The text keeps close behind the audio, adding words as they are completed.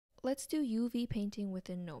Let's do UV painting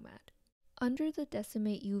within Nomad. Under the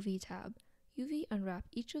Decimate UV tab, UV unwrap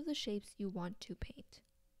each of the shapes you want to paint.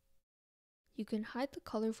 You can hide the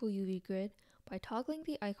colorful UV grid by toggling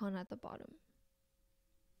the icon at the bottom.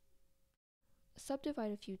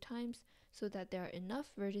 Subdivide a few times so that there are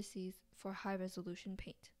enough vertices for high-resolution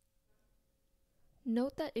paint.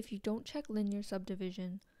 Note that if you don't check linear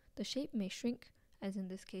subdivision, the shape may shrink, as in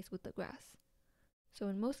this case with the grass. So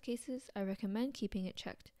in most cases, I recommend keeping it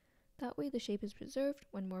checked. That way the shape is preserved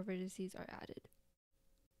when more vertices are added.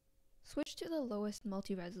 Switch to the lowest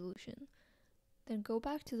multi-resolution, then go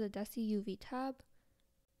back to the Deci UV tab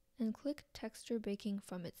and click Texture Baking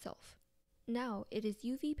from itself. Now it is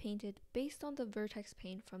UV painted based on the vertex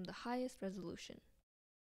paint from the highest resolution.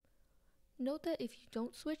 Note that if you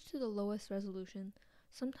don't switch to the lowest resolution,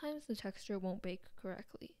 sometimes the texture won't bake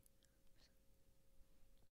correctly.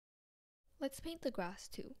 Let's paint the grass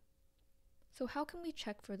too. So how can we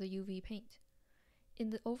check for the UV paint? In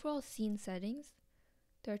the overall scene settings,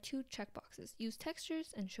 there are two checkboxes: Use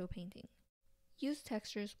Textures and Show Painting. Use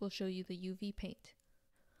Textures will show you the UV paint,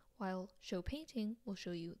 while Show Painting will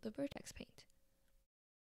show you the vertex paint.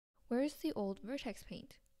 Where is the old vertex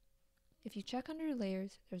paint? If you check under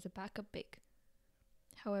Layers, there's a backup bake.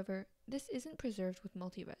 However, this isn't preserved with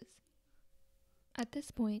multi-res. At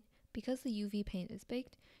this point, because the UV paint is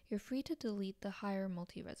baked, you're free to delete the higher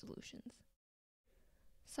multi-resolutions.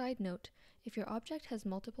 Side note, if your object has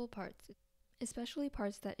multiple parts, especially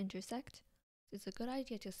parts that intersect, it's a good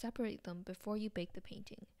idea to separate them before you bake the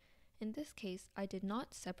painting. In this case, I did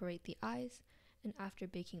not separate the eyes, and after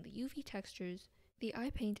baking the UV textures, the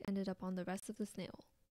eye paint ended up on the rest of the snail.